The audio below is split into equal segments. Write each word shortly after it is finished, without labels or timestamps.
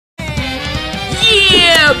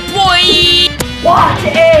Yeah, boy! What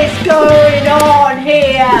is going on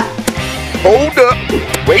here? Hold up.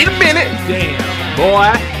 Wait a minute. Damn,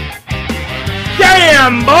 boy.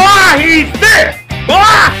 Damn, boy, he's thick!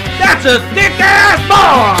 Boy, that's a thick-ass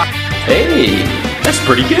boy! Hey, that's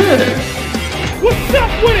pretty good. What's up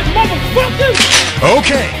with it, motherfucker?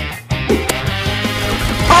 Okay.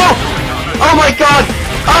 Oh! Oh my god!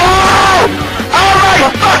 Oh! Oh my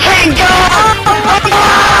fucking god!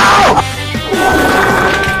 Oh!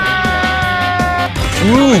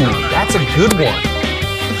 Ooh, that's a good one.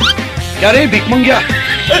 क्या रे भिख मंगिया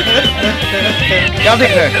क्या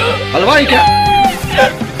देख रहे हैं हलवाई क्या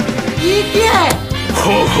ये क्या है?ほ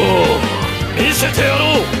うほう見せてやろ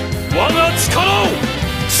う我が力を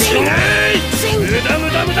死ねい無駄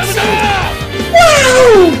無駄無駄無駄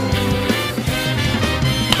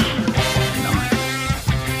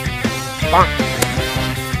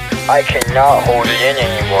I cannot hold it in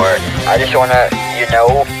anymore. I just wanna, you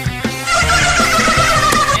know.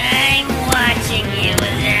 I'm watching you,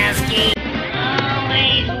 Wazowski.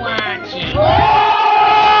 Always watching.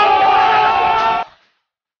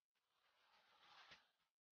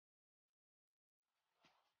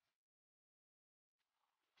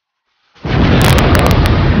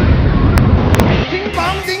 Ding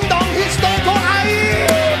dong, ding dong, his CODM ID.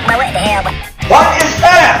 What the hell? What is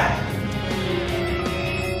that?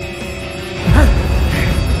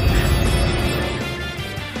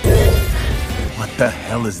 What the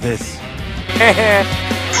hell is this?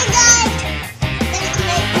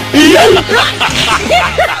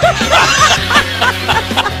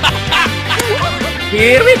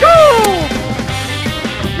 Here we go!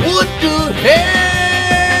 What the hell?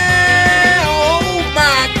 Oh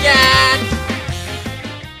my god!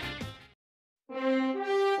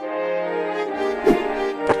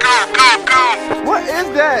 Go, go, go! What is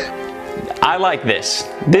that? I like this.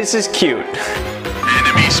 This is cute.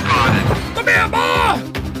 Enemy spotted. Come here, boy!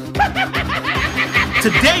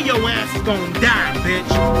 Today your ass is gonna die,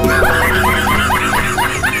 bitch!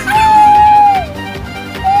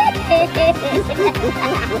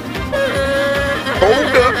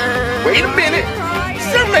 Hold up. Wait a minute.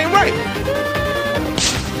 Something ain't right.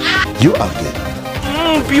 You ugly.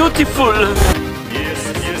 Beautiful. Yes,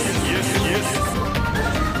 yes, yes, yes.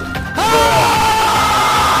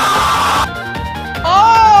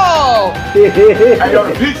 Oh! I got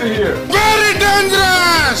a pizza here. Very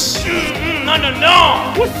dangerous! No, no, no.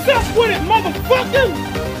 What's up with it, motherfucker?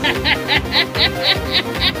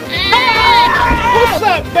 What's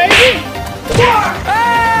up, baby? What?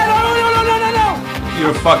 Hey, no!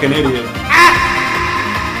 You're a fucking idiot.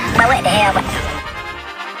 What the hell?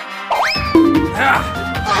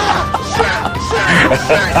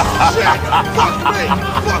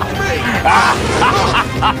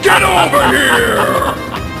 Get over here.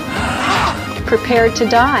 Prepared to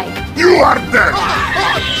die. You are dead!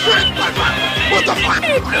 What the fuck?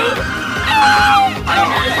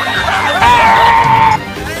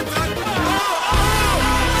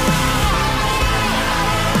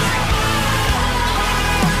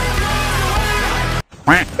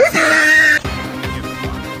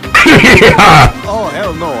 Oh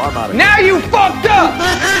hell no, I'm out of here. Now you fucked up!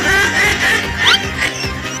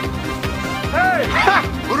 Hey!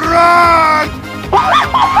 Run!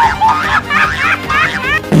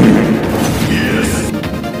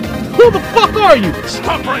 Who the fuck are you?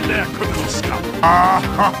 Stop right there, criminal scum.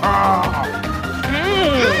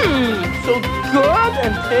 So good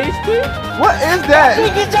and tasty? What is that?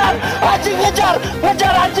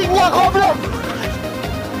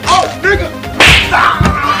 Oh, nigga!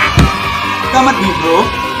 Come at me, bro.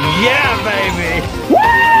 Yeah, baby! Woo!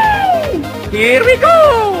 Here we go!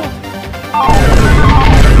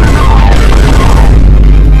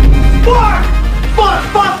 Fuck! Fuck!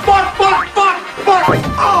 Fuck! Fuck! Fuck! Fuck! Fuck!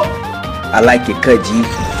 Oh! I like it, cut G.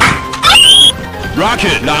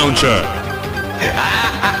 Rocket launcher.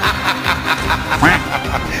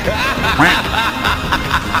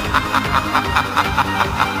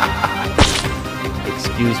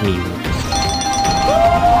 Excuse me.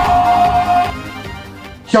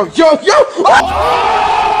 Yo, yo, yo!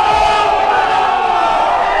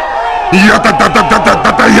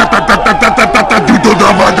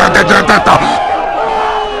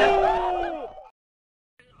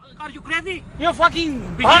 Are you crazy? You're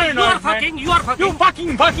fucking behind us, You are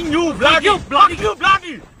fucking, you bloody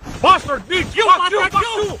bastard, bitch! You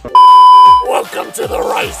Welcome to the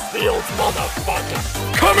rice fields, motherfucker.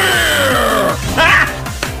 Come here.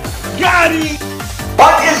 Got it!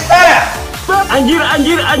 What is that? Anjir.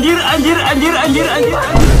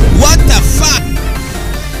 What the fuck?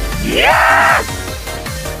 Yes!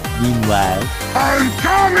 Meanwhile, I'm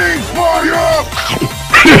coming for you!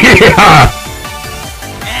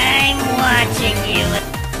 I'm watching you.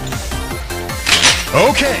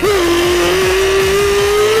 Okay.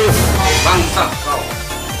 Bangsa kau.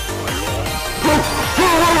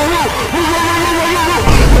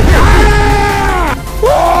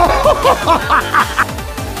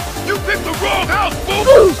 You picked the wrong house,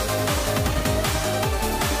 boo.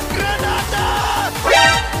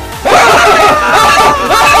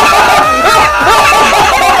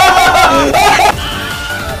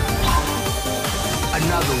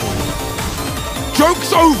 Another one.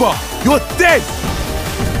 Joke's over. You're dead.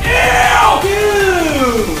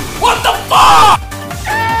 Ew! What the fuck?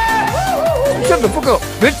 Shut the fuck up,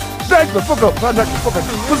 bitch. Shut the fuck up. Shut the fuck up.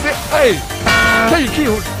 Pussy. Hey. Tell your key.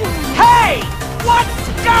 Hey! What's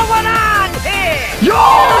going on here? Yo!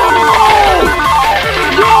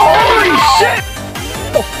 Yo! Holy shit!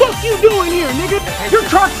 What the fuck you doing here, nigga? You're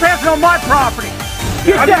trespassing on my property.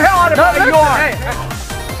 Get the hell out of my yard.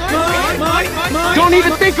 Don't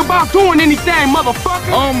even think about doing anything,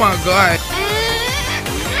 motherfucker. Oh my god.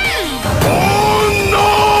 Oh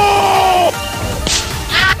no!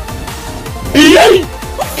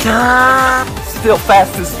 Still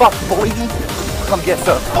fast as fuck, boy. Come get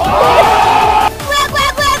some.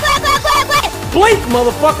 Blink,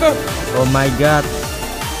 motherfucker. Oh my god.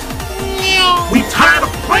 We tired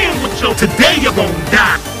of playing with you. Today you're gonna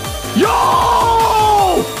die. Yo!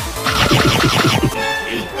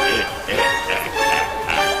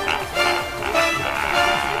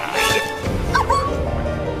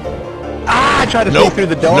 I tried to sneak through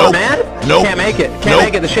the door, man. Can't make it. Can't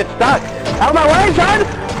make it. The shit's stuck. Out of my way, son!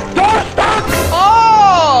 Door stuck!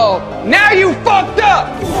 Oh! Now you fucked up!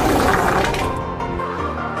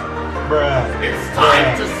 It's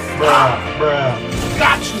time to stop.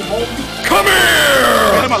 Got you, homie. Come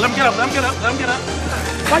here! Get him up. Let him get up. Let him get up. Let him get up.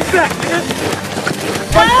 Fight back, man!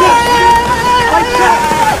 Fight back! Fight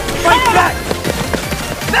back! Fight back!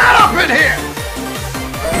 Not up in here!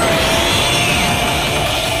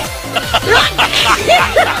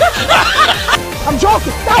 I'm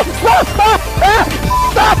joking! Stop! Stop! Stop!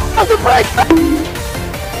 Stop! Stop the brake!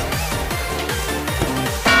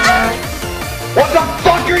 What the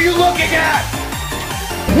fuck are you looking at?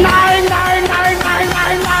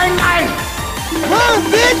 9999999! Run,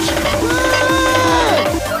 bitch!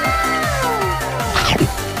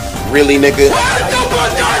 Really, nigga?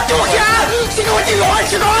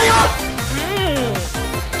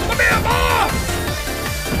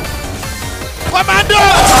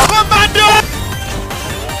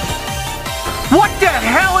 What the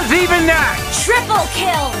hell is even that? Triple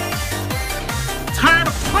kill. Tired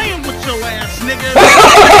of playing with your ass, nigga.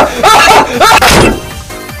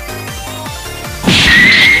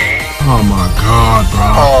 Oh my god,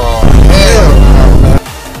 bro. Oh, hell no.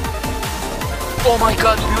 Oh my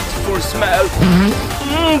god, beautiful smell.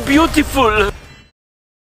 Beautiful.